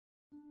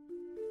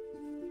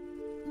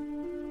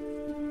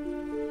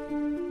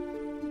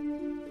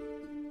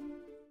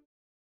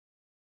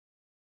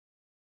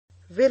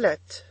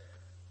Villette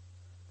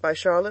by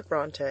Charlotte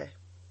Brontë.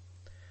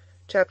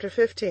 Chapter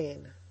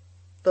 15.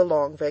 The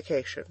Long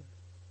Vacation.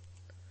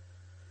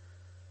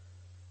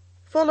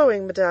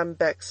 Following Madame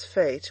Beck's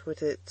fête,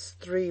 with its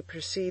 3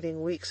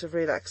 preceding weeks of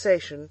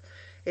relaxation,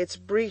 its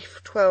brief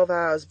 12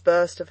 hours'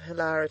 burst of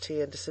hilarity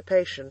and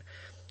dissipation,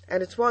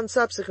 and its one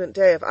subsequent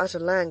day of utter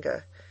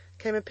languor,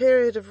 came a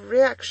period of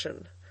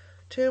reaction,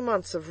 2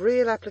 months of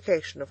real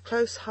application, of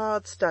close,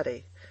 hard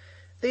study.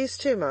 These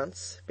 2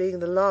 months, being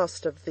the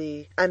last of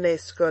the année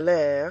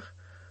scolaire,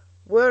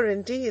 were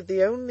indeed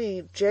the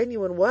only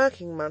genuine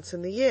working months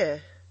in the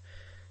year.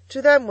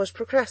 To them was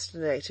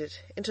procrastinated,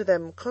 into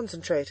them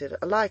concentrated,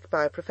 alike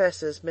by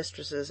professors,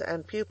 mistresses,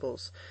 and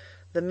pupils,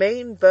 the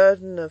main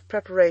burden of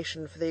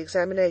preparation for the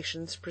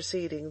examinations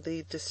preceding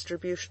the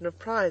distribution of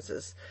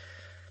prizes.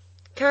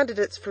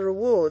 Candidates for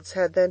rewards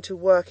had then to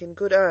work in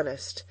good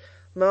earnest.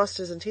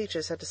 Masters and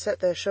teachers had to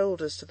set their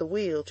shoulders to the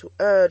wheel, to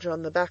urge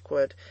on the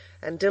backward,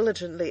 and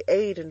diligently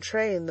aid and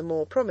train the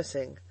more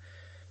promising.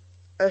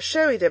 A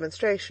showy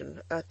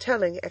demonstration, a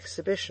telling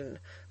exhibition,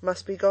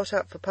 must be got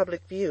up for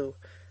public view,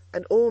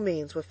 and all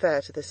means were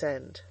fair to this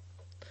end.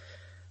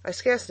 I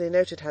scarcely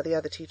noted how the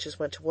other teachers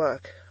went to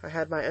work. I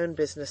had my own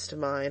business to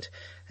mind,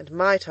 and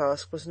my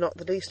task was not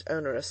the least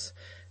onerous,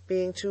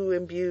 being to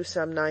imbue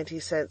some 90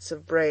 cents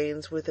of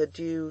brains with a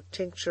due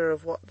tincture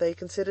of what they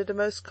considered a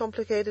most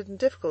complicated and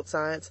difficult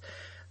science,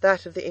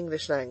 that of the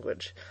English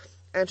language,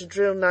 and to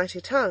drill 90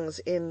 tongues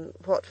in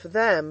what for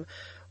them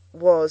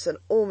was an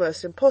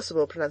almost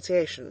impossible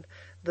pronunciation,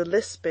 the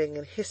lisping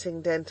and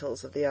hissing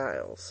dentals of the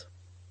Isles.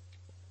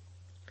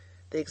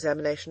 The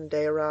examination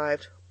day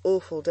arrived,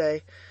 awful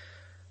day,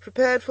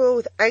 prepared for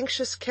with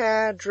anxious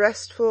care,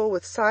 dressed for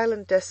with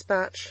silent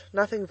despatch,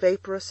 nothing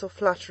vaporous or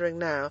fluttering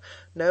now,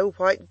 no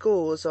white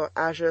gauze or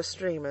azure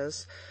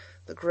streamers.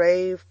 The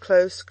grave,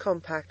 close,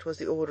 compact was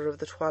the order of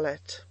the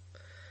toilette.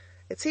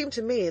 It seemed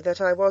to me that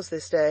I was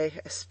this day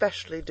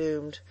especially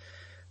doomed,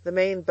 the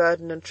main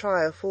burden and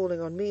trial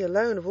falling on me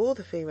alone of all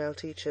the female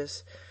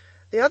teachers.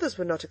 The others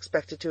were not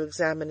expected to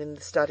examine in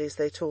the studies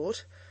they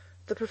taught,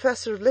 the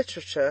professor of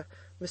literature,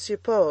 Monsieur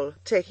Paul,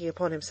 taking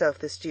upon himself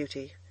this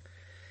duty.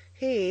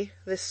 He,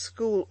 this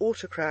school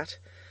autocrat,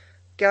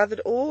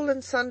 gathered all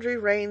and sundry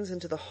reins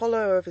into the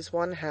hollow of his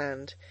one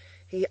hand.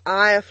 He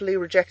irefully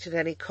rejected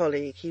any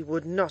colleague. He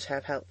would not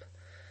have help.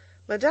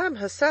 Madame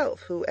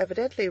herself, who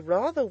evidently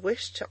rather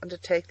wished to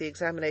undertake the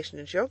examination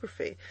in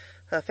geography,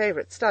 her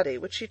favourite study,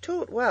 which she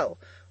taught well,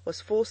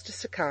 was forced to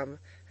succumb,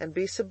 and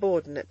be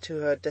subordinate to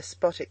her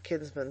despotic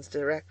kinsman's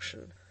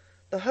direction.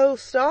 The whole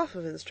staff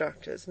of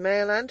instructors,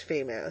 male and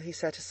female, he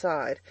set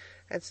aside,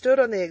 and stood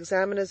on the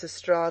examiner's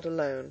estrade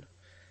alone.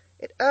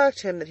 It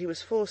irked him that he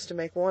was forced to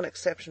make one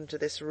exception to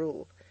this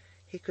rule.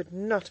 He could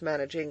not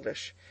manage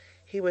English.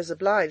 He was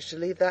obliged to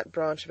leave that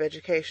branch of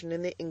education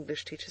in the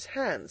English teacher's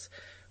hands,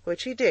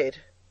 which he did,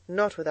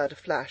 not without a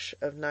flash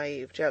of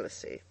naïve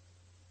jealousy.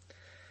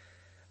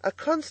 A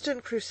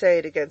constant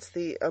crusade against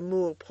the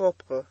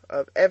amour-propre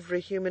of every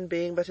human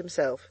being but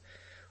himself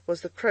was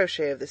the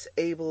crochet of this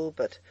able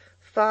but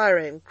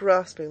fiery and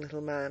grasping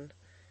little man.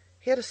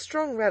 He had a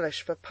strong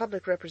relish for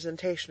public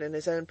representation in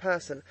his own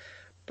person,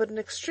 but an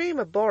extreme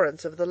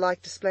abhorrence of the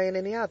like display in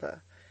any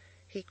other.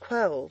 He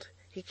quelled,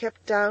 he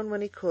kept down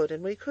when he could,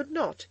 and when he could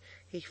not,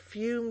 he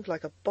fumed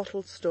like a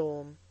bottled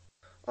storm.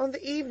 On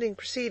the evening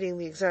preceding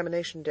the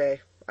examination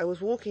day, I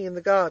was walking in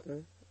the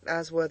garden,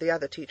 as were the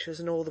other teachers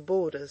and all the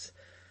boarders.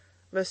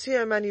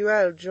 Monsieur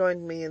Emmanuel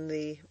joined me in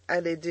the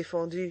allée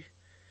défendue.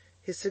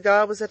 His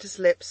cigar was at his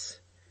lips.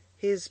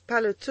 His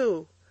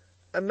paletot,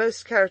 a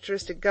most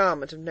characteristic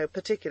garment of no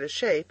particular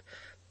shape,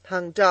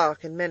 hung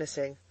dark and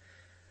menacing.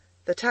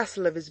 The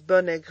tassel of his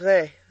bonnet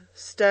grès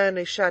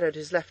sternly shadowed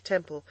his left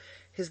temple.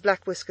 His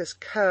black whiskers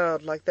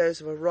curled like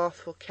those of a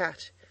wrathful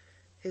cat.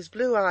 His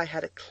blue eye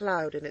had a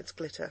cloud in its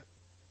glitter.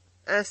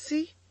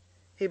 "Ainsi,"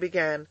 he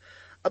began,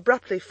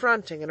 abruptly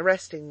fronting and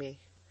arresting me,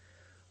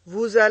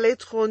 "vous allez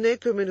trôner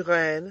comme une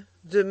reine,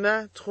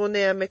 demain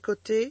trôner à mes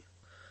côtés?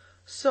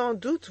 Sans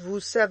doute vous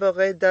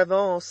savourez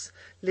d'avance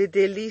les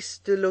délices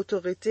de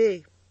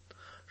l'autorité.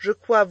 Je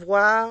crois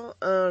voir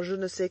un je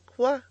ne sais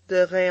quoi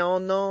de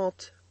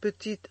rayonnante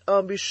petite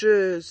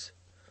ambitieuse."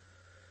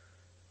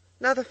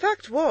 Now the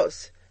fact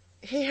was,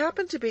 he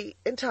happened to be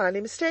entirely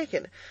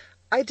mistaken.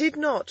 I did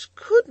not,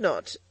 could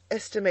not,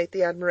 estimate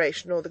the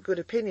admiration or the good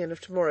opinion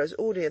of tomorrow's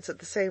audience at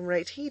the same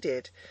rate he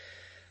did.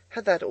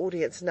 Had that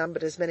audience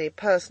numbered as many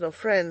personal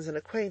friends and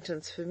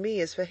acquaintance for me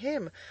as for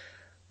him,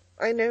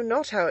 I know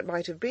not how it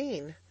might have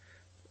been.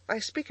 I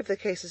speak of the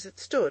case as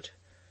it stood.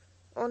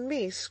 On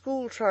me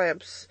school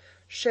triumphs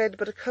shed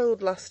but a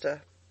cold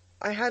lustre.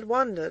 I had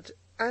wondered,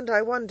 and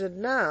I wondered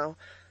now,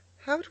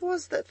 how it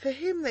was that for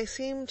him they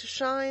seemed to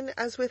shine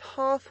as with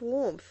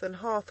hearth-warmth and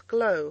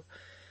hearth-glow.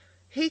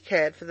 He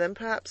cared for them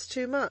perhaps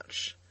too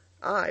much,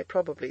 I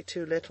probably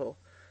too little.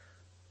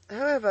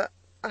 However,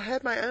 I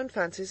had my own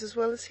fancies as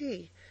well as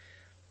he.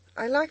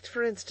 I liked,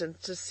 for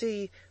instance, to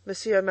see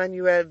Monsieur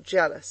Emmanuel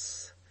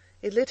jealous.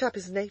 It lit up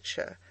his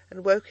nature,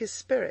 and woke his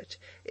spirit.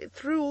 It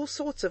threw all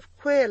sorts of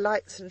queer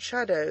lights and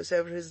shadows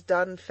over his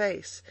dun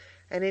face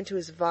and into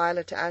his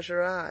violet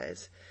azure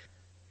eyes.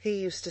 He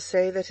used to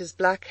say that his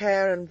black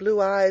hair and blue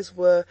eyes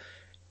were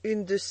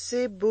une de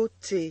ses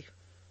beautés.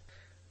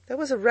 There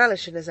was a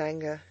relish in his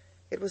anger.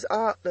 It was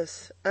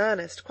artless,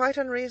 earnest, quite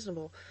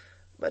unreasonable,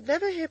 but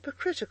never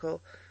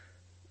hypocritical.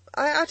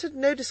 I uttered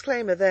no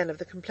disclaimer then of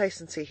the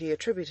complacency he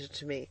attributed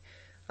to me.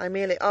 I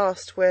merely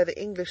asked where the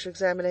English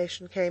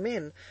examination came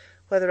in,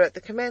 whether at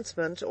the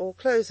commencement or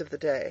close of the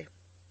day.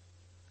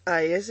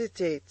 "I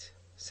hesitate,"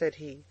 said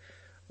he,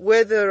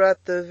 "whether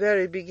at the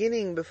very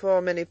beginning,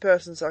 before many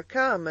persons are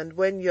come, and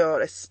when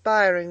your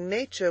aspiring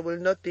nature will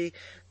not be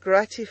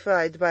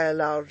gratified by a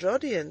large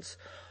audience,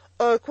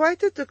 or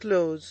quite at the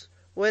close,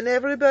 when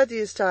everybody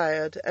is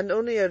tired, and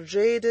only a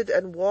jaded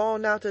and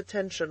worn-out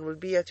attention will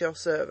be at your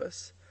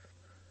service."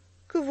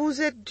 "Que vous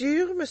êtes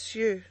dur,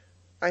 monsieur,"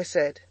 I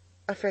said,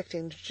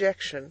 affecting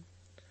dejection.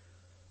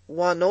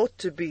 "One ought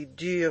to be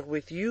dur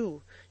with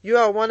you. You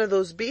are one of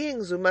those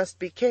beings who must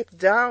be kept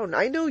down.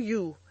 I know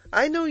you.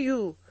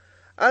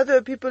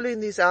 Other people in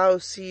this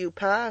house see you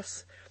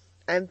pass,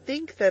 and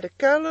think that a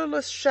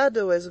colourless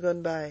shadow has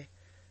gone by.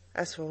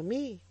 As for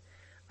me,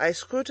 I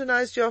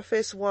scrutinized your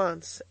face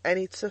once, and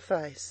it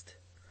sufficed."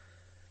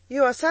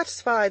 "You are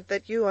satisfied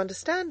that you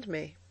understand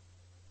me?"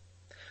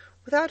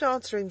 Without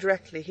answering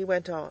directly, he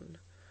went on.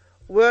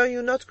 "Were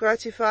you not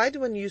gratified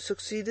when you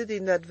succeeded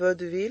in that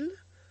vaudeville?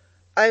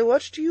 I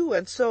watched you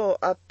and saw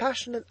a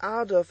passionate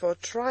ardour for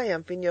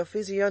triumph in your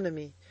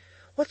physiognomy.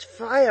 What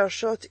fire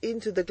shot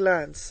into the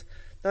glance!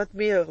 Not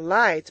mere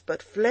light,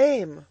 but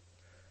flame.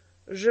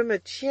 Je me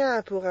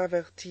tiens pour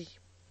averti."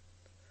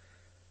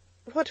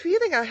 "What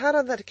feeling I had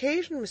on that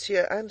occasion,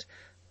 monsieur, and,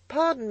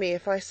 pardon me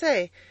if I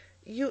say,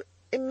 you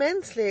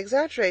immensely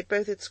exaggerate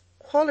both its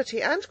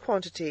quality and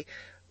quantity,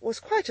 was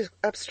quite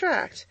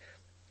abstract.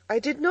 I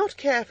did not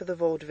care for the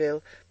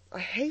vaudeville. I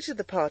hated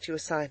the part you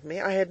assigned me.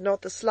 I had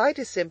not the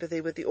slightest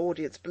sympathy with the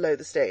audience below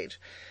the stage.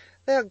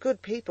 They are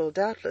good people,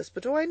 doubtless,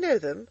 but do I know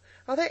them?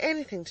 Are they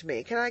anything to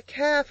me? Can I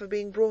care for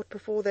being brought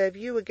before their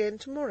view again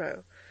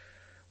tomorrow?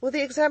 Will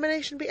the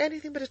examination be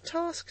anything but a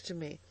task to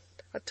me,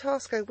 a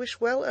task I wish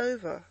well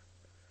over?"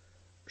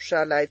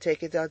 "Shall I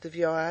take it out of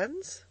your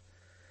hands?"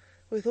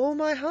 "With all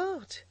my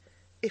heart,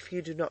 if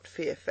you do not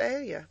fear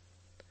failure."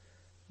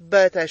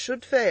 "But I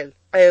should fail.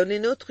 I only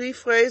know 3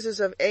 phrases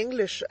of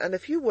English and a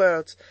few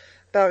words.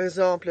 Par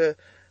exemple,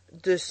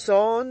 de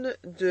son,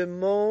 de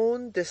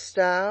monde, de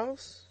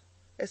stars.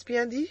 Est-ce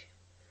bien dit?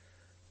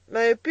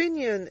 My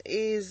opinion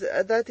is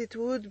that it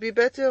would be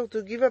better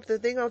to give up the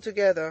thing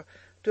altogether,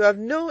 to have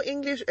no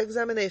English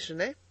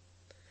examination, eh?"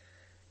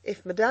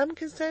 "If Madame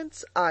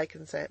consents, I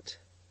consent."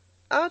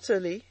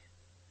 "Heartily?"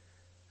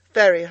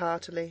 "Very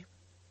heartily."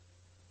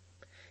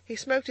 He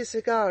smoked his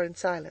cigar in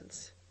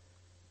silence.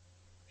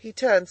 He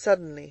turned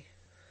suddenly.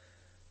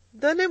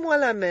 "Donnez-moi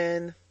la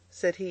main,"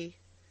 said he,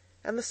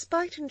 and the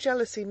spite and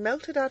jealousy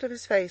melted out of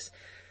his face,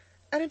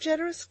 and a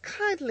generous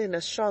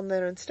kindliness shone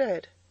there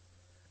instead.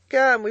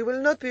 "Come, we will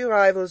not be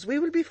rivals, we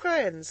will be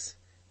friends,"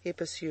 he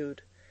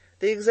pursued.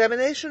 "The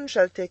examination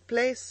shall take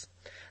place,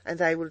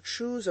 and I will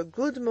choose a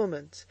good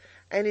moment,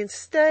 and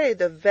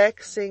instead of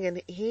vexing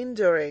and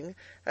hindering,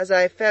 as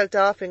I felt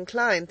half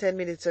inclined 10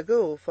 minutes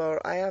ago,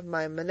 for I have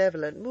my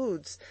malevolent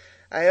moods,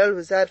 I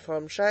always had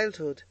from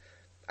childhood,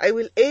 I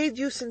will aid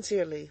you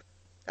sincerely.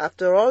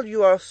 After all,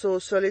 you are so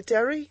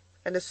solitary,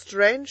 and a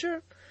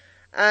stranger,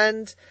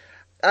 and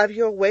have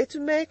your way to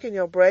make and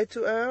your bread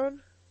to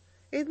earn.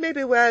 It may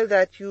be well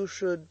that you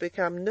should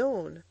become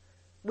known.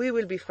 We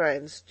will be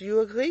friends. Do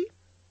you agree?"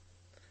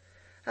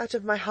 "Out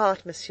of my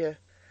heart, monsieur.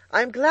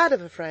 I am glad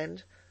of a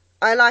friend.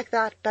 I like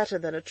that better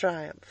than a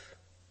triumph."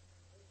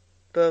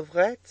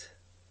 "Pauvrette,"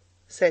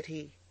 said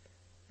he,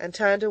 and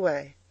turned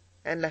away,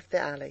 and left the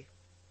alley.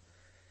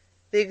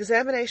 The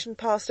examination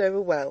passed over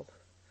well.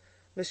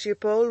 Monsieur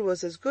Paul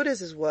was as good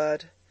as his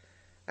word,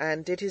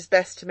 and did his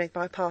best to make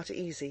my part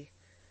easy.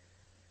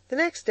 The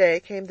next day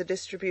came the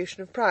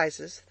distribution of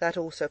prizes. That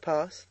also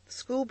passed. The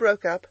school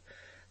broke up.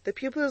 The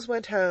pupils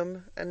went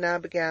home, and now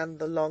began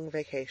the long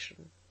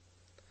vacation.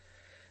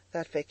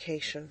 That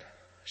vacation!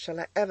 Shall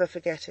I ever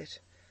forget it?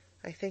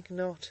 I think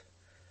not.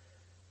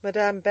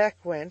 Madame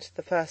Beck went,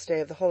 the first day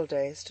of the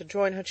holidays, to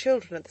join her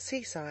children at the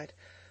seaside.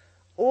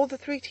 All the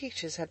 3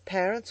 teachers had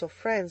parents or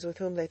friends with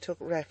whom they took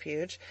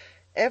refuge.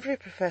 Every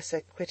professor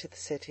quitted the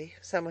city.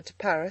 Some went to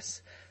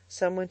Paris,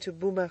 some went to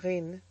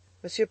Boumarine.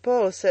 Monsieur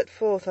Paul set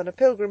forth on a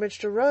pilgrimage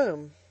to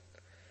Rome.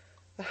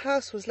 The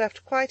house was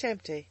left quite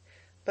empty,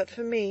 but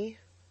for me,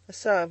 a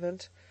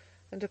servant,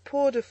 and a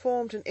poor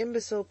deformed and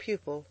imbecile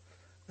pupil,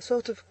 a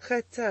sort of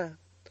crétin,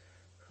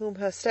 whom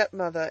her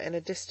stepmother in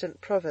a distant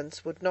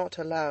province would not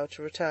allow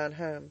to return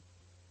home.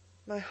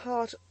 My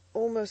heart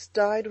almost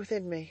died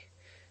within me.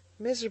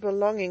 Miserable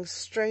longing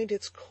strained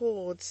its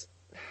chords.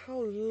 How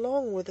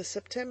long were the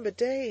September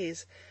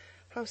days!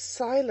 How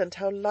silent,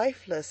 how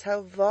lifeless,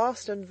 how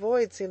vast and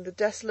void seemed the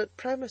desolate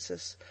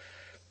premises!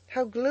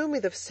 How gloomy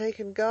the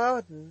forsaken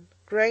garden,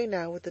 grey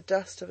now with the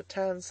dust of a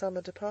town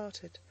summer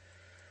departed!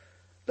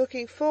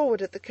 Looking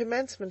forward at the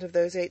commencement of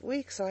those 8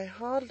 weeks, I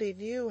hardly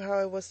knew how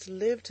I was to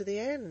live to the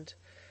end.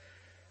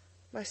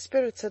 My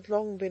spirits had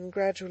long been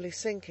gradually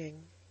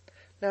sinking.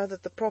 Now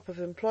that the prop of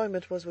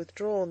employment was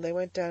withdrawn, they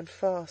went down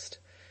fast.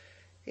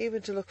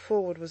 Even to look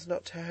forward was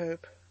not to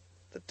hope.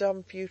 The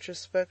dumb future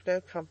spoke no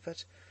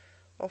comfort,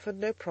 offered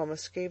no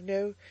promise, gave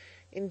no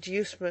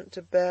inducement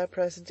to bear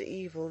present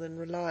evil in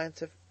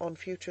reliance on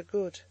future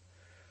good.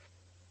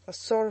 A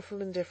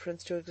sorrowful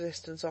indifference to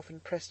existence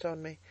often pressed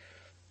on me,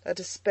 a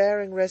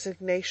despairing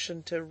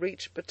resignation to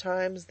reach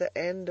betimes the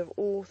end of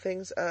all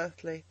things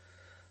earthly.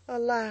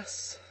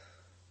 Alas!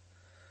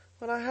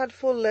 When I had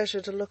full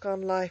leisure to look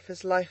on life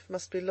as life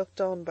must be looked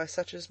on by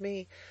such as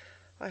me,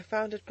 I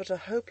found it but a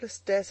hopeless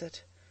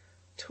desert,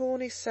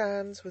 tawny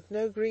sands, with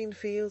no green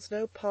fields,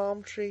 no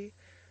palm tree,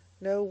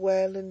 no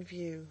well in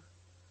view.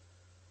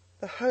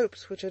 The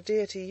hopes which are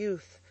dear to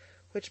youth,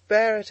 which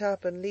bear it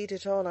up and lead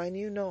it on, I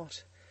knew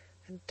not,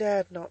 and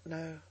dared not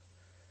know.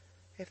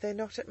 If they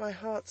knocked at my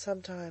heart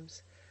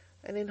sometimes,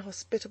 an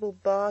inhospitable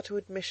bar to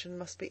admission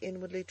must be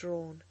inwardly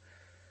drawn.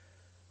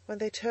 When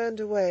they turned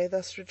away,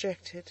 thus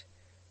rejected,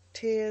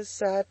 tears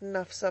sad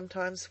enough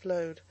sometimes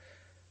flowed,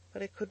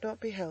 but it could not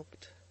be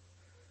helped.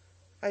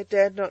 I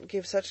dared not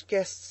give such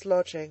guests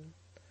lodging,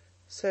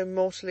 so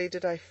mortally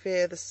did I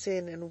fear the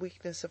sin and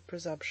weakness of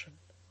presumption.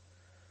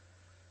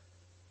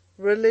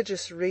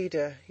 Religious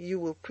reader, you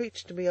will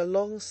preach to me a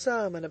long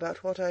sermon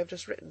about what I have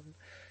just written,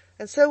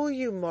 and so will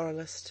you,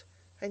 moralist,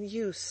 and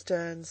you,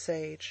 stern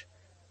sage.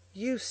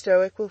 You,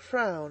 stoic, will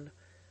frown,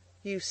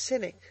 you,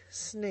 cynic,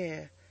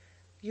 sneer,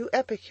 you,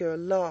 epicure,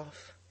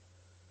 laugh.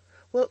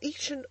 Well,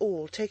 each and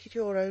all take it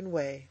your own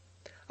way.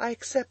 I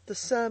accept the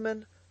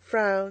sermon,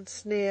 frown,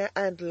 sneer,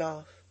 and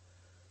laugh.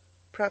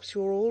 Perhaps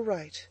you are all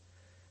right,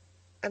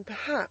 and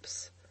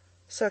perhaps,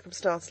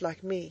 circumstanced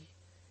like me,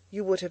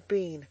 you would have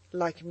been,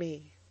 like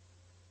me,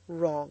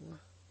 wrong.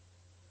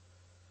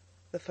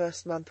 The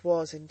first month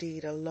was,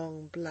 indeed, a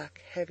long,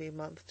 black, heavy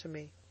month to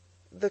me.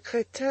 The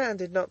crétin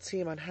did not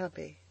seem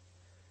unhappy.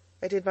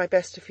 I did my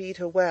best to feed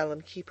her well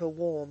and keep her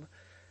warm,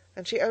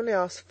 and she only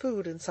asked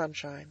food and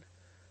sunshine,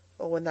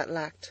 or when that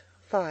lacked,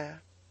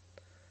 fire.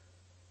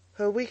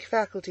 Her weak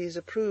faculties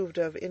approved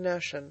of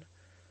inertion.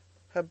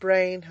 Her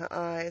brain, her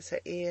eyes,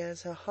 her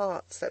ears, her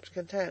heart slept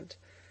content.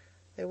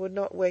 They would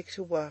not wake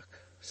to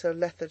work, so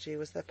lethargy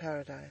was their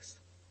paradise.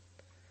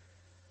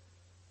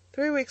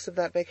 3 weeks of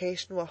that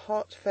vacation were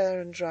hot,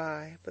 fair, and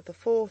dry, but the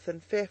 4th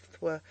and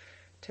 5th were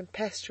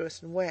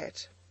tempestuous and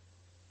wet.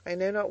 I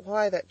know not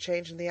why that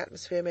change in the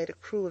atmosphere made a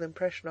cruel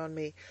impression on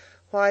me,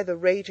 why the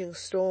raging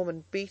storm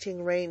and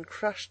beating rain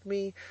crushed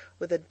me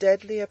with a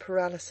deadlier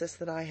paralysis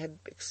than I had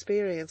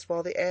experienced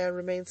while the air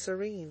remained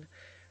serene,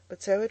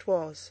 but so it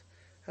was,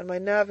 and my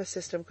nervous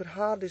system could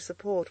hardly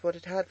support what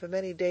it had for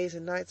many days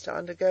and nights to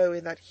undergo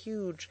in that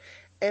huge,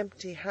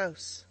 empty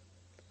house.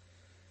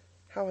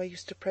 How I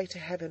used to pray to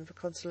heaven for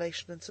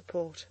consolation and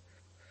support!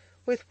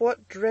 With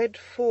what dread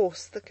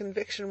force the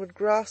conviction would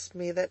grasp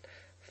me that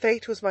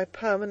fate was my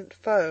permanent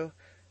foe,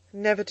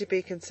 never to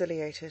be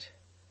conciliated.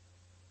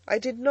 I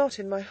did not,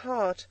 in my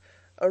heart,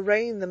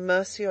 arraign the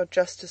mercy or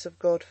justice of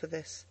God for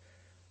this.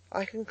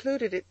 I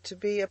concluded it to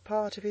be a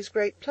part of his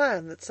great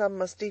plan that some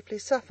must deeply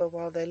suffer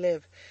while they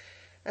live,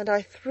 and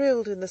I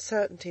thrilled in the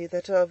certainty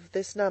that of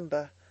this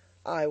number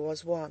I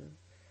was one.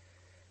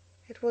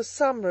 It was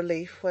some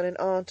relief when an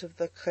aunt of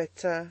the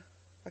crétin,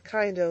 a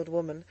kind old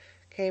woman,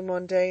 came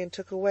one day and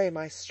took away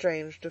my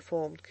strange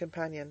deformed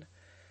companion.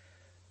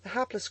 The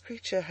hapless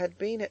creature had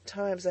been at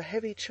times a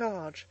heavy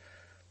charge.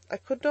 I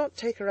could not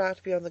take her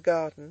out beyond the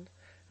garden,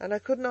 and I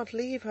could not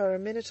leave her a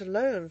minute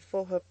alone,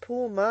 for her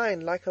poor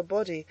mind, like her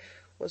body,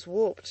 was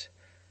warped.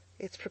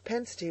 Its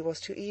propensity was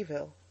to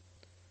evil.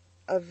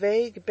 A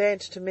vague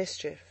bent to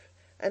mischief,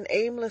 an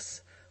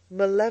aimless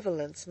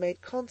malevolence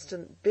made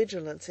constant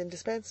vigilance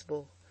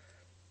indispensable.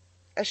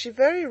 As she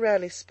very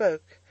rarely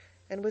spoke,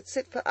 and would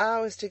sit for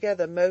hours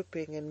together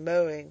moping and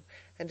mowing,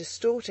 and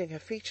distorting her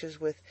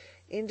features with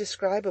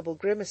indescribable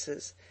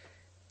grimaces,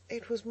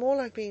 it was more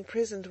like being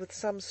prisoned with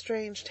some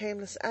strange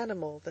tameless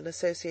animal than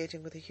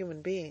associating with a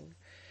human being.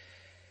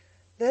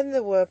 Then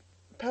there were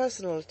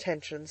personal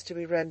attentions to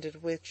be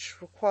rendered which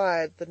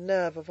required the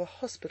nerve of a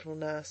hospital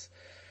nurse.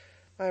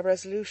 My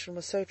resolution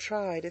was so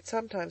tried, it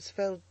sometimes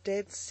fell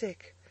dead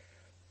sick.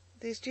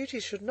 These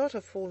duties should not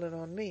have fallen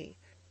on me.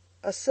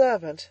 A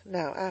servant,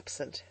 now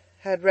absent,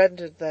 had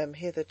rendered them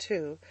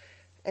hitherto,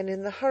 and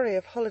in the hurry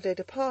of holiday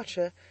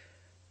departure,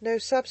 no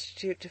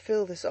substitute to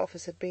fill this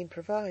office had been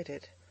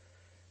provided.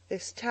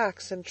 This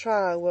tax and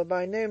trial were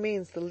by no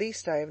means the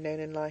least I have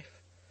known in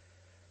life.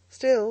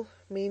 Still,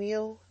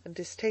 menial and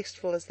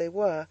distasteful as they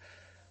were,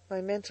 my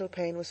mental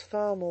pain was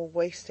far more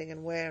wasting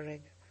and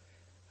wearing.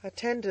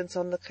 Attendance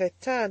on the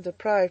crétin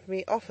deprived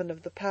me often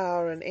of the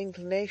power and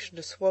inclination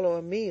to swallow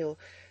a meal,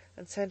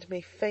 and sent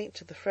me faint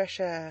to the fresh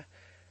air,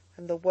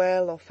 and the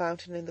well or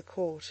fountain in the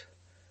court.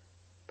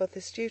 But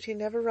this duty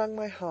never wrung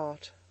my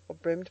heart, or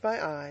brimmed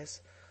my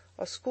eyes,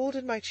 or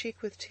scalded my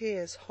cheek with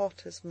tears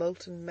hot as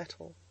molten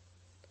metal.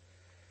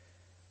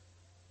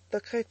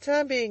 The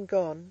crétin being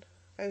gone,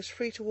 I was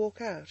free to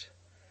walk out.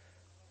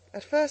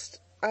 At first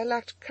I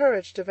lacked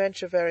courage to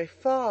venture very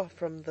far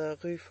from the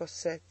Rue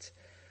Fossette,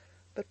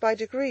 but by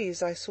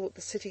degrees I sought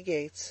the city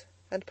gates,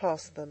 and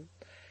passed them,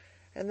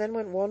 and then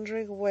went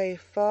wandering away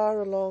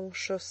far along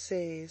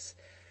chaussées,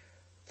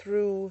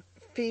 through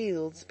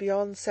fields,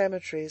 beyond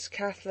cemeteries,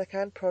 Catholic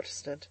and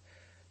Protestant,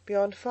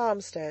 beyond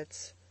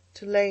farmsteads,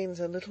 to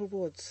lanes and little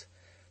woods,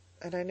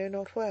 and I know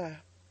not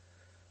where.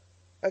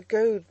 A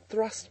goad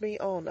thrust me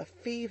on, a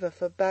fever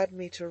forbade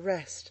me to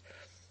rest,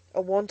 a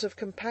want of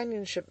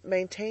companionship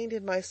maintained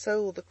in my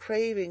soul the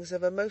cravings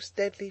of a most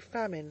deadly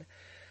famine.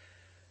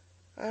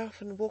 I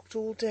often walked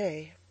all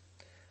day,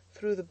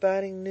 through the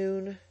burning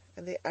noon,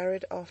 and the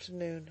arid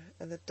afternoon,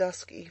 and the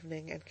dusk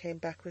evening, and came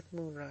back with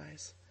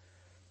moonrise.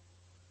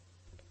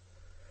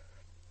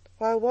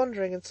 While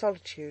wandering in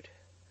solitude,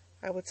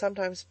 I would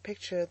sometimes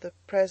picture the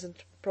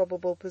present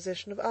probable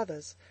position of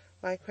others,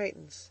 my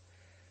acquaintance.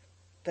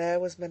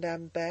 There was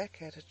Madame Beck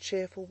at a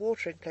cheerful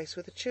watering-place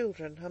with the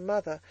children, her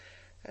mother,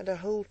 and a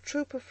whole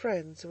troop of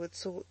friends who had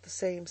sought the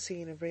same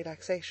scene of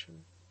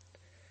relaxation.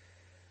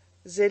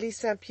 Zélie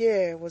St.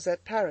 Pierre was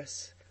at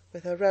Paris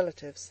with her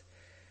relatives.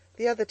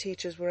 The other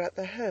teachers were at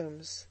their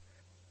homes.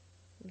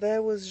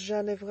 There was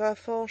Ginevra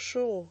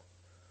Fanshawe,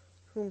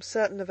 whom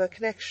certain of her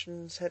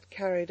connections had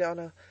carried on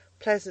a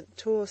pleasant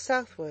tour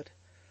southward.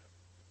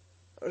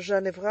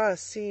 Ginevra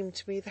seemed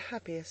to me the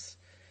happiest.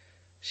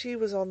 She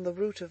was on the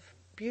route of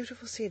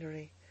beautiful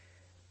scenery.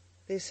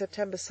 The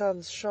September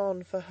suns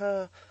shone for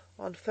her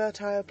on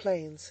fertile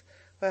plains,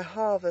 where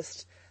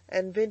harvest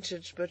and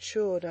vintage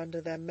matured under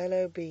their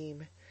mellow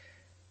beam.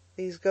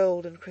 These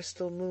gold and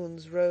crystal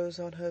moons rose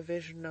on her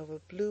vision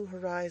over blue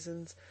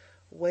horizons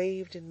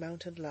waved in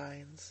mountain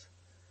lines.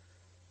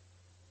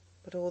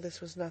 But all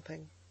this was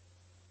nothing.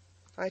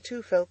 I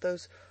too felt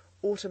those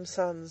autumn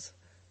suns,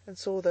 and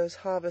saw those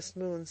harvest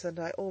moons, and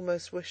I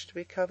almost wished to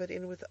be covered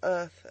in with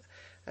earth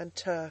and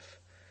turf,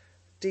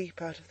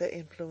 deep out of their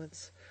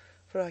influence,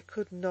 for I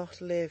could not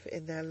live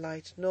in their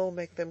light, nor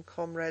make them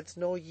comrades,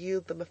 nor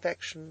yield them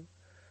affection.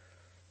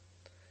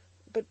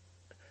 But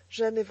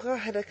Ginevra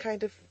had a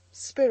kind of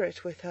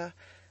spirit with her,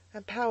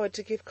 empowered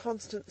to give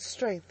constant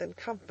strength and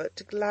comfort,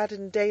 to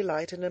gladden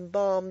daylight and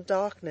embalm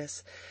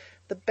darkness,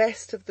 the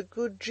best of the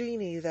good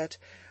genii that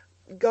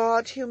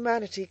God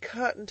humanity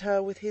curtained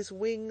her with his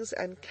wings,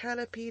 and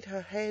canopied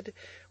her head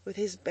with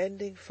his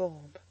bending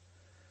form.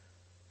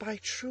 By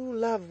true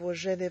love was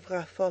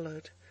Ginevra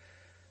followed.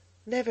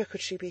 Never could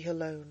she be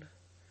alone.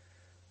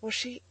 Was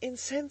she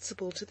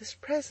insensible to this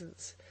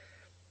presence?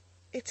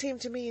 It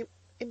seemed to me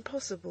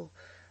impossible.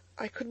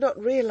 I could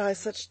not realize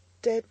such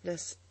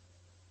deadness.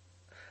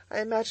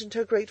 I imagined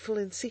her grateful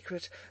in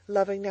secret,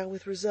 loving now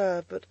with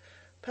reserve, but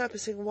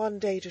purposing one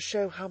day to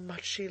show how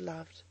much she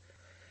loved.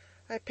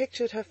 I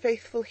pictured her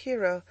faithful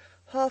hero,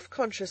 half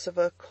conscious of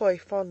a coy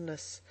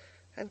fondness,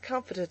 and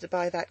comforted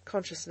by that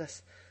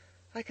consciousness.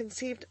 I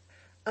conceived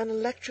an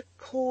electric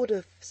cord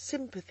of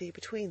sympathy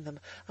between them,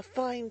 a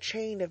fine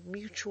chain of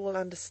mutual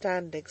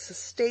understanding,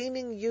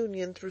 sustaining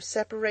union through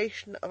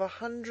separation of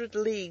 100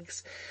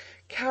 leagues,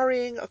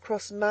 carrying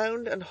across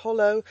mound and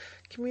hollow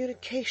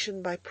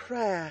communication by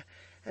prayer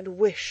and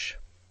wish.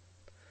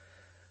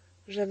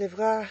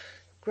 Ginevra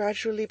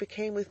gradually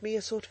became with me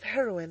a sort of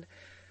heroine.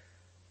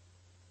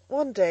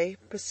 One day,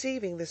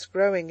 perceiving this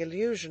growing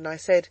illusion, I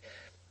said,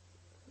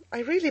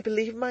 "I really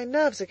believe my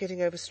nerves are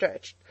getting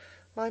overstretched.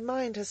 My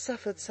mind has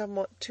suffered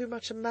somewhat too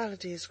much, a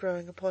malady is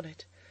growing upon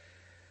it.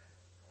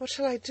 What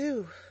shall I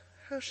do?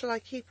 How shall I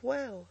keep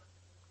well?"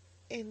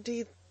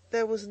 Indeed,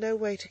 there was no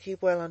way to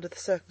keep well under the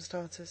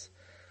circumstances.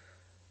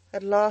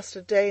 At last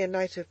a day and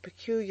night of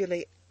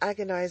peculiarly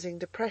agonizing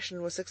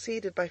depression was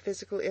succeeded by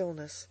physical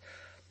illness.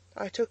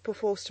 I took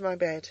perforce to my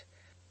bed.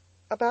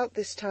 About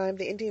this time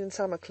the Indian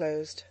summer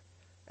closed,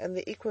 and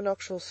the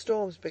equinoctial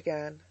storms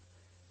began,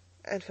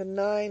 and for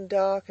 9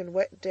 dark and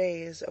wet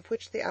days, of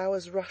which the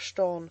hours rushed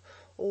on,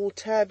 all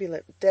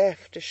turbulent,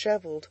 deaf,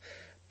 dishevelled,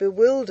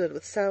 bewildered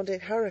with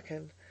sounding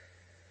hurricane,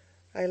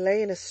 I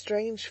lay in a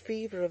strange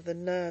fever of the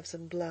nerves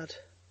and blood.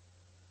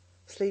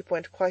 Sleep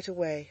went quite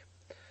away.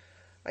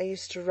 I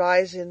used to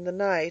rise in the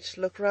night,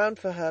 look round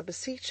for her,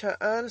 beseech her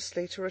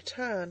earnestly to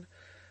return.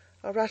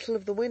 A rattle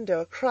of the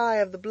window, a cry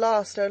of the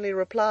blast only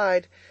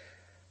replied.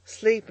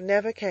 Sleep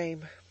never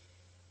came.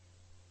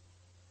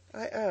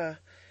 I err.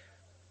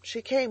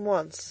 She came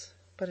once,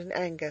 but in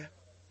anger.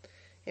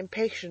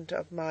 Impatient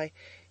of my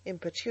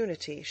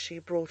importunity, she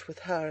brought with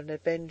her an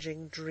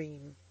avenging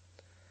dream.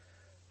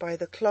 By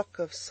the clock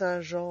of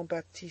Saint Jean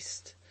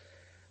Baptiste,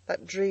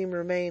 that dream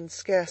remained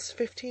scarce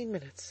 15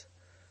 minutes,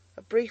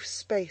 a brief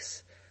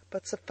space,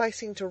 but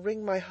sufficing to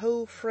wring my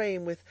whole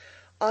frame with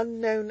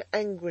unknown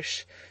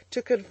anguish,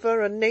 to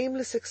confer a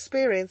nameless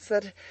experience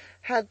that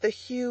had the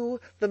hue,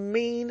 the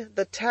mien,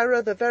 the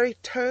terror, the very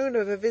tone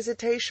of a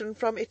visitation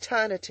from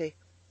eternity.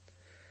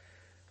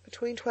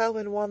 Between 12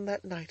 and 1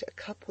 that night a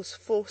cup was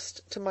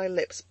forced to my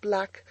lips,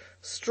 black,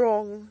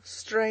 strong,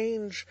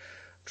 strange,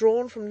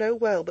 drawn from no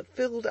well, but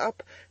filled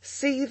up,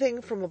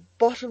 seething from a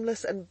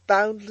bottomless and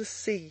boundless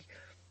sea.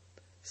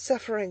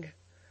 Suffering,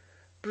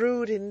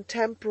 brewed in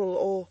temporal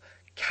or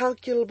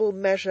calculable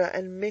measure,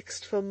 and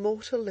mixed for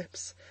mortal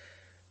lips,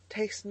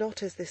 taste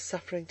not as this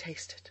suffering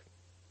tasted.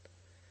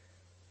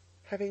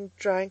 Having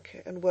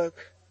drank and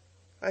woke,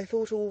 I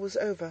thought all was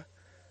over,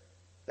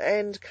 the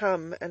end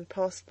come and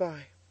passed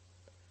by.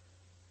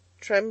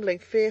 Trembling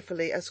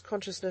fearfully as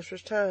consciousness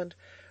returned,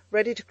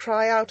 ready to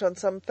cry out on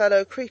some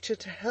fellow creature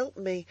to help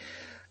me,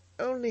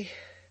 only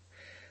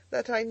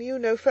that I knew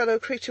no fellow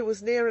creature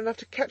was near enough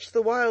to catch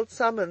the wild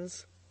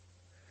summons.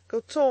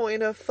 Goton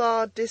in a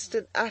far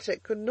distant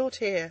attic could not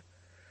hear.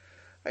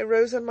 I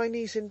rose on my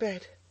knees in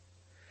bed.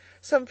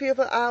 Some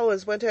fearful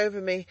hours went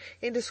over me.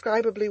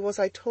 Indescribably was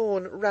I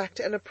torn, racked,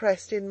 and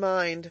oppressed in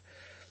mind.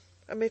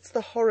 Amidst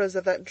the horrors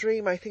of that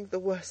dream, I think the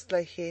worst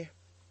lay here.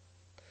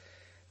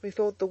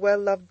 Methought the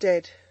well-loved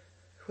dead,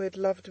 who had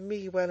loved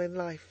me well in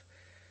life,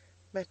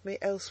 met me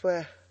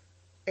elsewhere,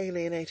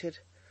 alienated.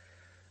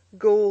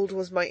 Galled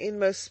was my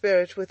inmost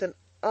spirit with an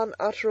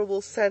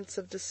unutterable sense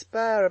of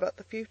despair about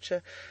the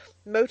future.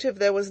 Motive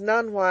there was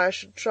none why I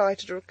should try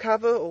to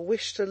recover or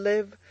wish to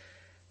live,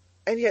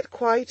 and yet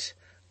quite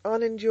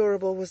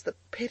unendurable was the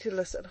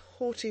pitiless and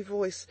haughty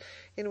voice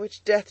in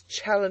which death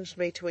challenged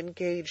me to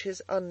engage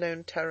his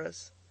unknown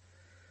terrors.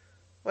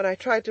 When I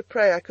tried to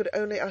pray, I could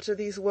only utter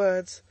these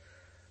words: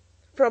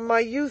 "From my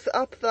youth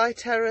up thy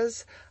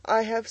terrors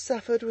I have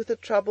suffered with a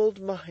troubled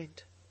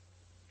mind."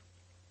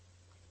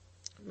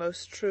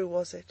 Most true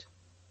was it.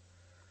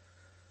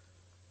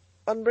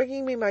 On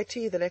bringing me my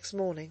tea the next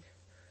morning,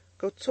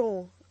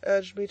 Goton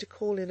urged me to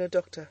call in a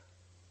doctor.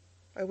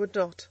 I would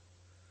not.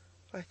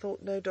 I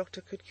thought no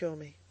doctor could cure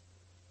me.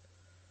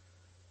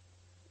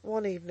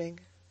 One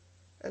evening,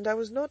 and I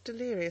was not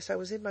delirious, I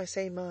was in my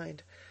sane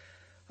mind,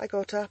 I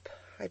got up,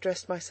 I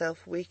dressed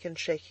myself, weak and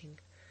shaking.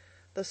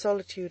 The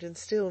solitude and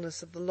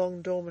stillness of the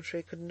long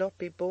dormitory could not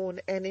be borne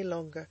any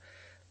longer.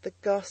 The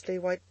ghastly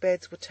white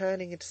beds were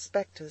turning into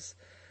spectres.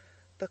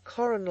 The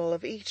coronal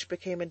of each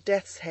became a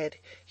death's head,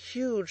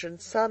 huge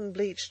and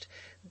sun-bleached.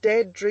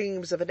 Dead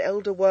dreams of an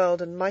elder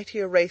world and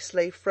mightier race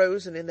lay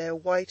frozen in their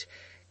white,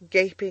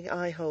 gaping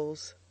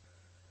eye-holes.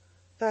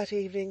 That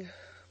evening,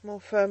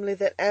 more firmly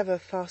than ever,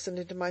 fastened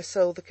into my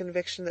soul the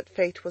conviction that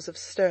fate was of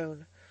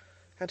stone,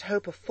 and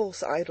hope a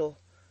false idol,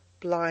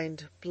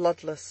 blind,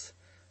 bloodless,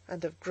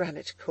 and of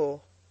granite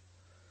core.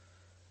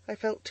 I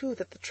felt, too,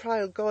 that the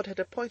trial God had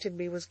appointed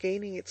me was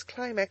gaining its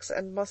climax,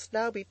 and must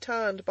now be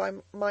turned by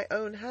my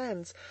own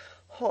hands,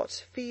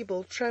 hot,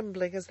 feeble,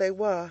 trembling as they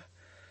were.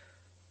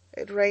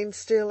 It rained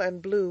still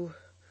and blew,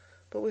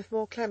 but with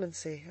more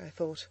clemency, I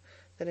thought,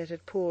 than it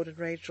had poured and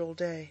raged all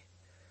day.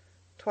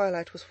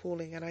 Twilight was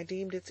falling, and I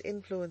deemed its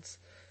influence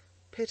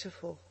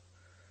pitiful.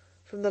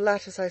 From the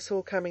lattice I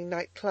saw coming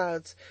night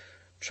clouds,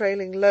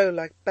 trailing low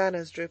like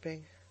banners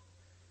drooping.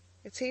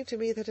 It seemed to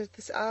me that at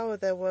this hour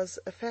there was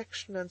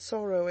affection and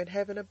sorrow in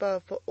heaven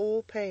above for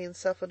all pain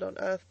suffered on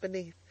earth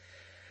beneath.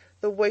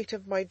 The weight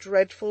of my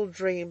dreadful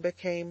dream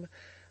became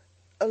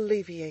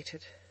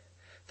alleviated.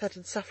 That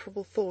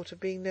insufferable thought of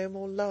being no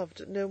more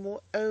loved, no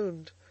more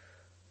owned,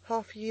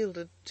 half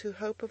yielded to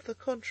hope of the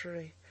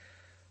contrary.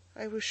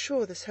 I was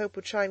sure this hope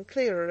would shine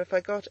clearer if I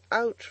got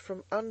out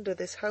from under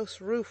this house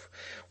roof,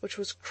 which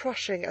was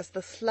crushing as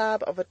the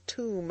slab of a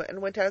tomb,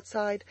 and went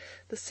outside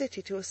the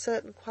city to a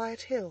certain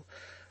quiet hill,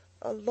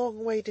 a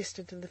long way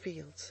distant in the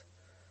fields.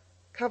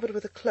 Covered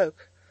with a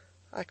cloak,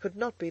 I could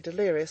not be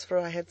delirious, for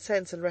I had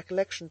sense and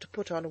recollection to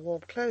put on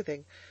warm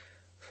clothing.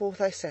 Forth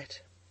I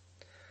set.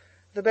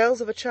 The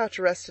bells of a church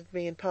arrested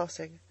me in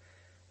passing.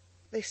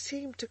 They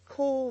seemed to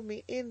call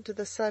me into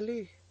the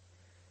salut,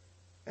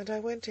 and I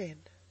went in.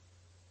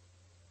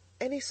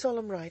 Any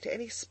solemn rite,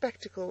 any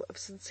spectacle of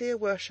sincere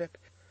worship,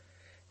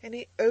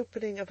 any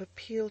opening of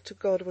appeal to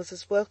God was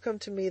as welcome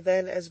to me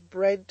then as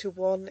bread to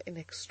one in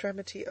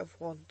extremity of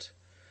want.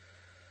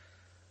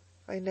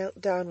 I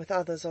knelt down with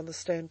others on the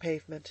stone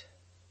pavement.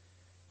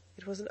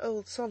 It was an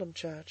old solemn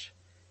church,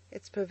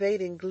 its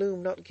pervading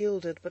gloom not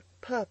gilded, but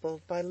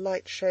purpled by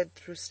light shed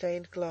through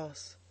stained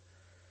glass.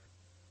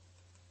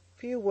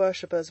 Few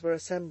worshippers were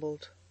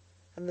assembled,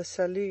 and the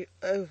salut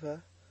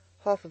over,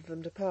 half of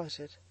them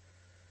departed.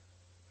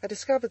 I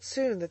discovered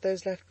soon that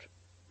those left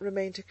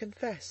remained to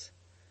confess.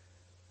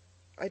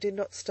 I did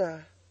not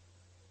stir.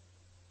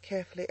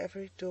 Carefully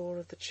every door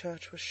of the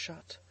church was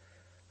shut.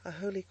 A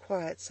holy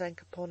quiet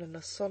sank upon, and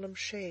a solemn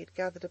shade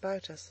gathered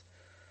about us.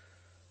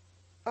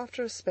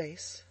 After a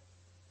space,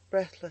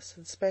 breathless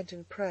and spent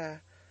in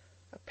prayer,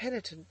 a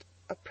penitent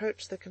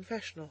approached the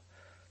confessional.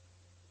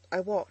 I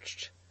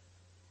watched.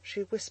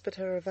 She whispered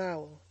her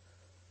avowal.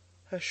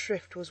 Her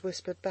shrift was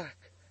whispered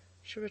back.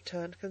 She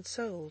returned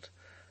consoled.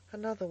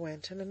 Another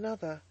went, and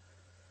another.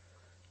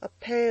 A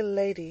pale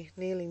lady,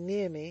 kneeling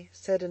near me,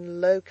 said in a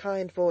low,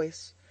 kind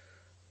voice,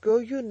 "Go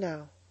you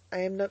now. I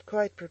am not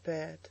quite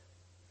prepared."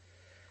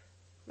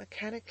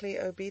 Mechanically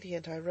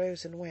obedient, I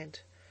rose and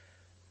went.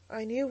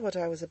 I knew what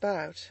I was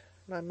about.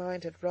 My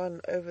mind had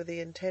run over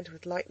the intent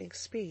with lightning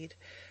speed.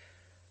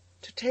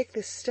 To take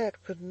this step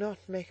could not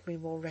make me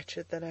more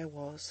wretched than I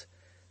was.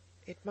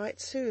 It might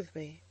soothe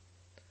me.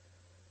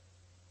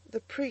 The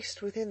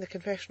priest within the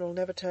confessional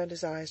never turned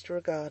his eyes to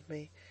regard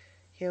me.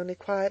 He only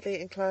quietly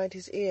inclined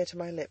his ear to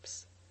my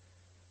lips.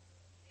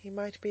 He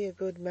might be a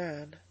good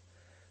man,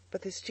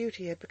 but this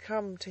duty had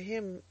become to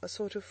him a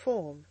sort of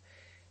form.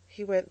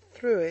 He went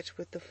through it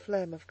with the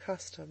phlegm of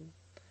custom.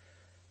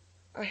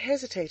 I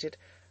hesitated.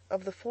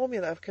 Of the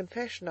formula of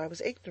confession I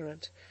was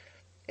ignorant.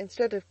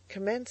 Instead of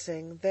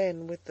commencing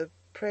then with the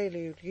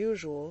prelude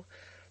usual,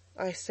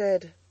 I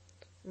said,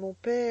 "Mon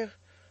père,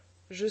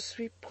 je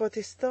suis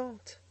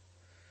protestante."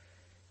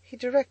 He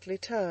directly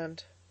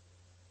turned.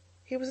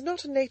 He was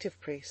not a native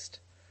priest.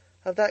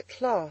 Of that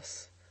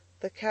class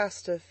the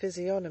cast of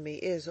physiognomy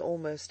is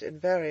almost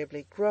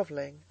invariably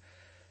grovelling.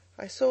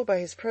 I saw by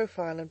his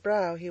profile and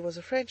brow he was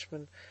a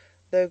Frenchman,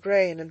 though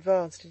grey and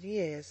advanced in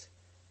years.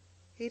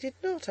 He did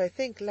not, I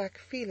think, lack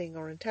feeling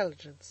or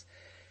intelligence.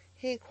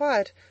 He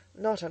inquired,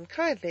 not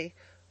unkindly,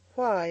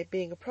 why,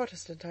 being a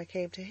Protestant, I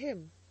came to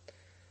him.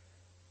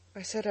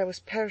 I said I was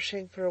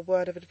perishing for a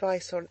word of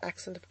advice or an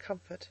accent of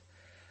comfort.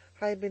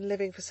 I had been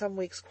living for some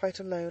weeks quite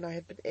alone. I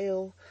had been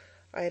ill.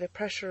 I had a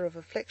pressure of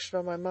affliction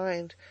on my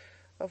mind,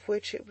 of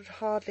which it would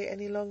hardly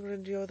any longer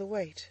endure the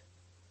weight.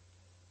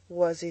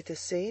 "Was it a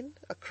sin,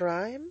 a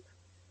crime?"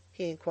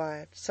 he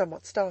inquired,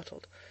 somewhat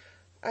startled.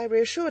 I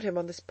reassured him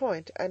on this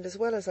point, and as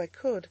well as I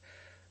could,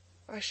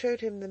 I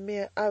showed him the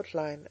mere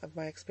outline of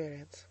my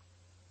experience.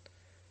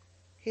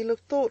 He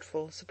looked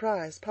thoughtful,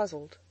 surprised,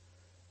 puzzled.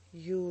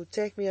 "You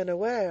take me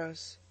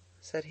unawares,"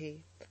 said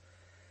he.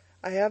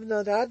 "I have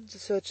not had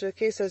such a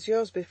case as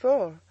yours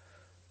before.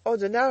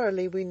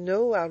 Ordinarily we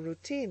know our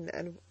routine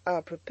and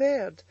are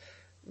prepared,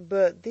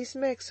 but this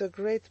makes a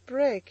great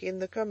break in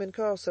the common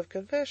course of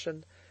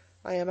confession.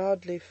 I am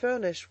hardly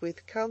furnished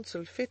with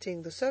counsel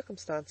fitting the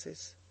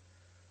circumstances."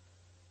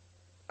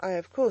 I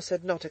of course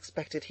had not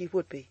expected he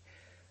would be,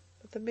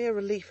 but the mere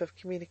relief of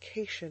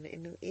communication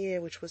in an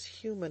ear which was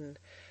human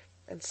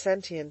and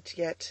sentient,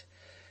 yet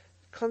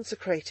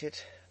consecrated,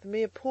 the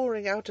mere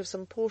pouring out of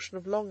some portion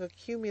of long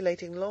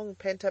accumulating, long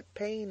pent-up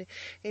pain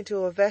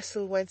into a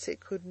vessel whence it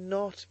could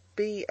not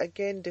be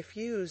again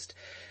diffused,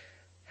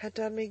 had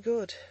done me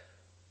good.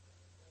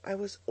 I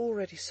was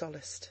already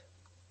solaced.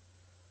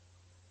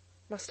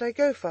 "Must I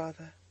go,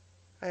 father?"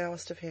 I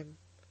asked of him,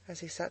 as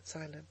he sat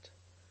silent.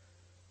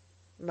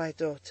 "My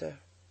daughter,"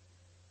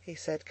 he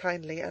said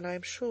kindly, and I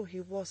am sure he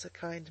was a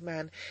kind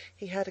man.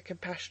 He had a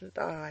compassionate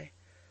eye.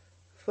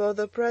 "For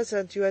the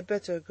present you had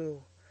better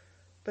go.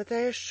 But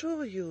I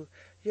assure you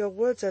your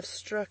words have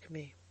struck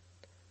me.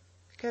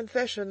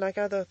 Confession, like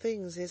other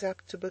things, is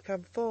apt to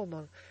become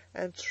formal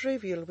and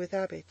trivial with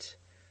habit.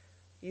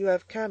 You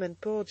have come and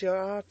poured your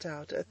heart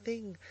out, a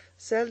thing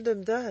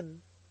seldom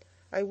done.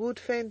 I would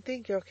fain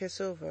think your case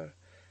over,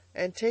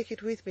 and take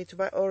it with me to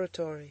my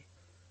oratory.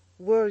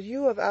 Were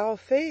you of our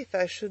faith,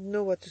 I should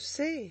know what to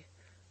say.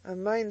 A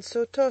mind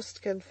so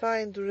tossed can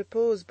find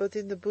repose but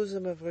in the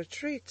bosom of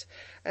retreat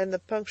and the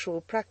punctual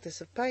practice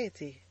of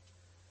piety.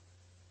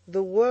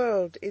 The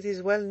world, it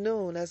is well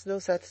known, has no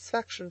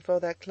satisfaction for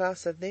that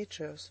class of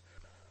natures.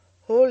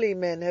 Holy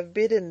men have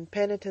bidden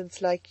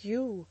penitents like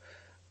you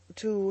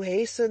to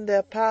hasten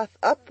their path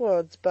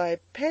upwards by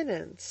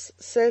penance,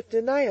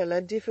 self-denial,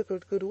 and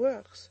difficult good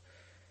works.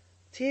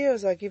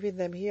 Tears are given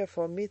them here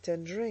for meat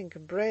and drink,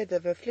 bread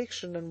of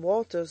affliction and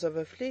waters of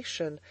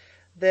affliction.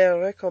 Their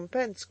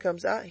recompense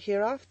comes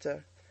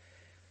hereafter.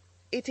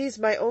 It is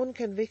my own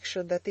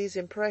conviction that these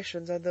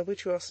impressions under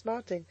which you are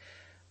smarting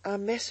are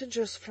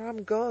messengers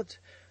from God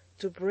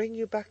to bring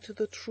you back to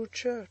the true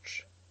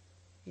church.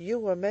 You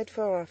were made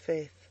for our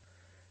faith.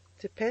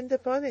 Depend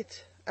upon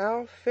it,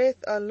 our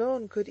faith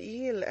alone could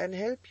heal and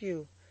help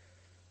you.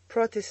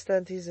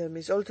 Protestantism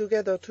is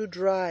altogether too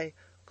dry,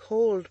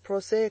 cold,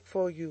 prosaic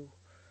for you.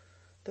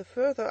 The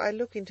further I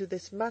look into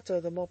this matter,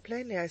 the more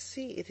plainly I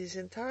see it is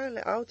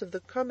entirely out of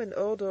the common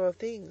order of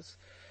things.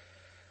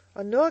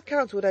 On no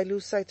account would I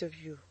lose sight of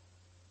you.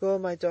 Go,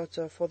 my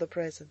daughter, for the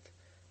present,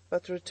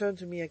 but return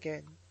to me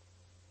again."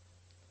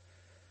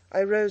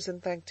 I rose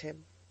and thanked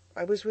him.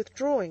 I was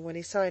withdrawing when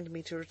he signed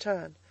me to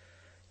return.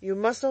 "You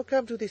must not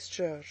come to this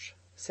church,"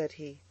 said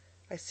he.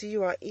 "I see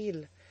you are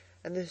ill,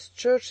 and this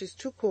church is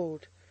too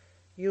cold.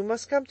 You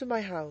must come to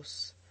my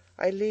house.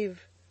 I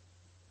live—"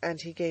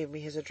 and he gave me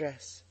his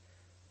address.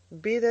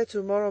 "Be there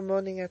tomorrow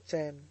morning at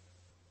 10.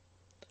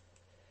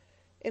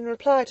 In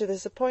reply to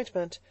this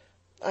appointment,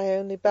 I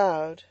only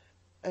bowed,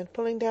 and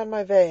pulling down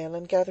my veil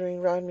and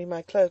gathering round me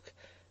my cloak,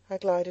 I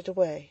glided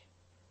away.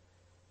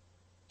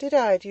 Did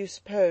I, do you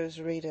suppose,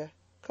 reader,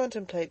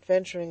 contemplate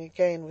venturing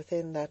again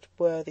within that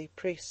worthy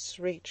priest's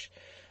reach,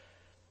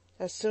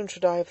 as soon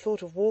should I have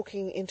thought of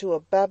walking into a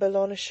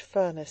Babylonish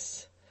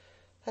furnace.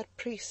 That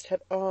priest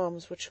had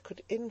arms which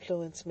could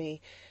influence me.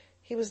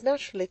 He was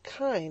naturally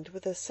kind,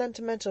 with a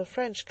sentimental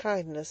French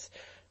kindness,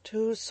 to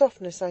whose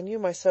softness I knew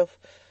myself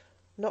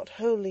not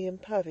wholly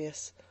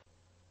impervious.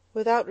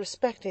 Without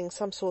respecting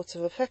some sorts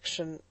of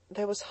affection,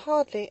 there was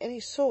hardly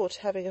any sort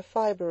having a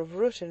fibre of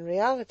root in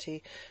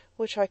reality,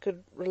 which I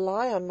could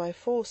rely on my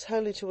force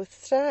wholly to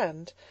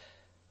withstand.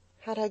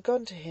 Had I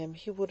gone to him,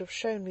 he would have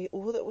shown me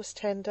all that was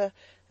tender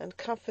and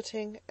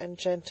comforting and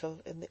gentle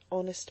in the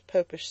honest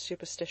popish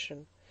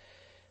superstition.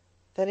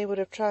 Then he would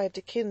have tried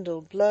to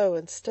kindle, blow,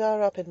 and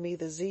stir up in me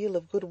the zeal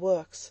of good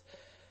works.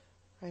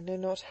 I know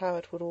not how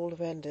it would all have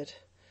ended.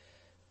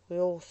 We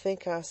all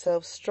think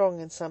ourselves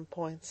strong in some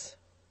points.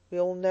 We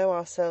all know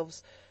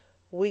ourselves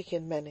weak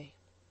in many.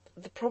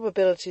 The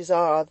probabilities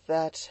are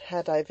that,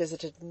 had I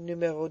visited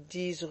Numero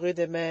 10 Rue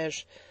des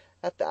Mages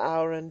at the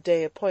hour and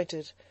day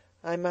appointed,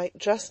 I might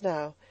just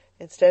now,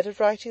 instead of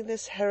writing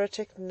this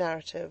heretic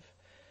narrative,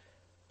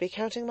 be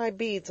counting my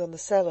beads on the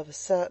cell of a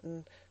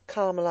certain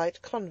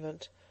Carmelite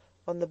convent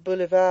on the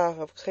boulevard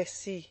of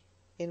Crécy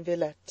in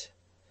Villette.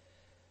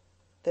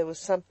 There was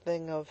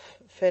something of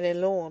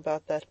Fénelon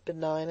about that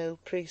benign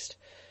old priest,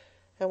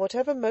 and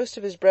whatever most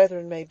of his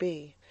brethren may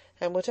be,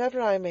 and whatever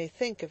I may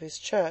think of his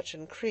church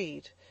and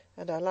creed,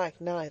 and I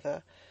like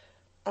neither,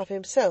 of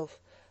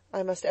himself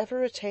I must ever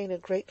retain a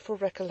grateful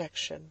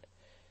recollection.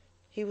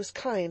 He was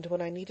kind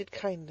when I needed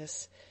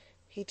kindness.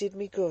 He did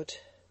me good.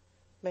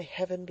 May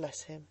heaven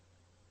bless him.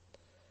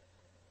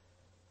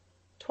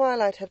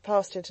 Twilight had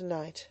passed into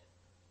night,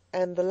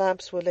 and the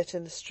lamps were lit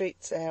in the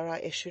streets ere I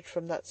issued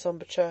from that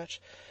sombre church.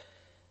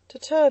 To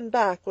turn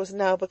back was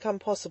now become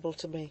possible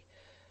to me.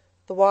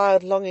 The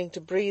wild longing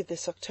to breathe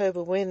this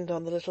October wind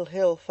on the little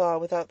hill far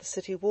without the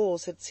city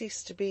walls had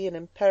ceased to be an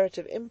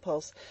imperative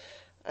impulse,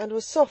 and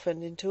was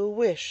softened into a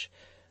wish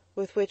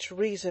with which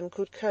reason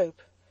could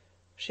cope.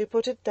 She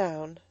put it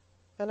down,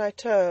 and I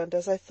turned,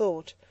 as I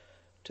thought,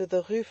 to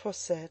the Rue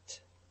Fossette.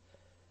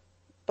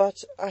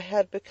 But I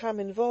had become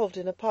involved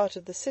in a part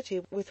of the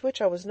city with which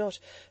I was not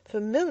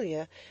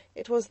familiar.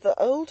 It was the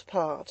old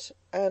part,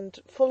 and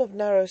full of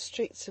narrow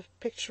streets of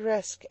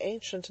picturesque,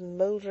 ancient, and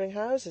mouldering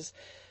houses.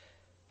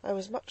 I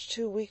was much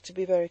too weak to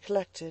be very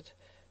collected,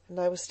 and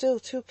I was still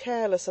too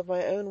careless of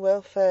my own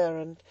welfare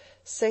and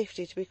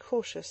safety to be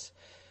cautious.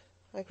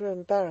 I grew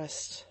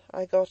embarrassed.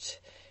 I got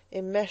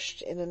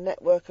enmeshed in a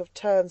network of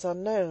turns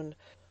unknown.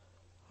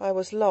 I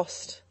was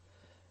lost,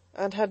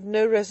 and had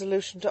no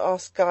resolution to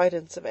ask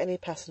guidance of any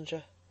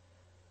passenger.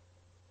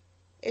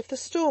 If the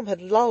storm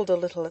had lulled a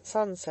little at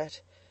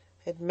sunset,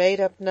 it made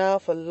up now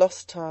for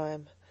lost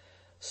time.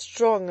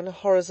 Strong and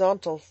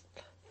horizontal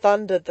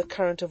thundered the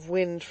current of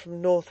wind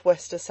from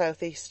north-west to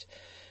south-east.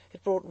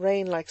 It brought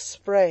rain like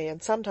spray,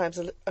 and sometimes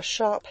a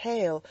sharp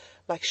hail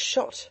like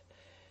shot.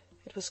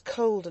 It was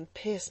cold and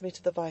pierced me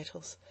to the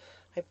vitals.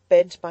 I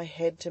bent my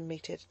head to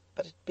meet it,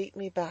 but it beat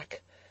me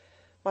back.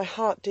 My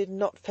heart did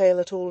not fail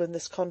at all in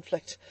this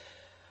conflict.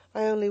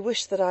 I only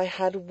wished that I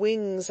had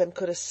wings and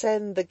could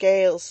ascend the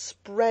gale,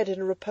 spread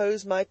and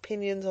repose my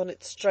pinions on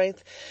its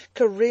strength,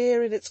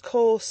 career in its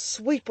course,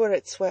 sweep where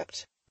it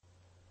swept.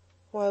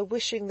 While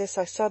wishing this,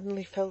 I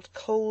suddenly felt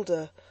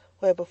colder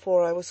where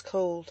before I was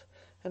cold,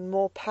 and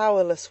more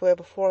powerless where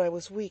before I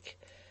was weak.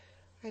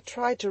 I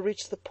tried to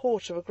reach the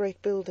porch of a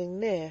great building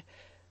near,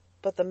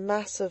 but the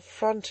massive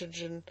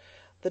frontage and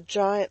the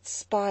giant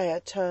spire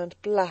turned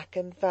black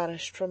and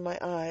vanished from my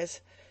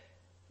eyes.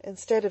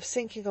 Instead of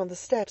sinking on the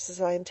steps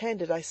as I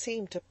intended, I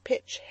seemed to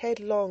pitch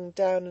headlong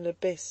down an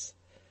abyss.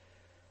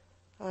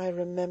 I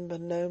remember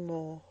no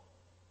more.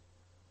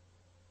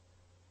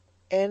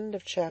 End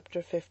of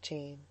chapter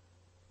 15.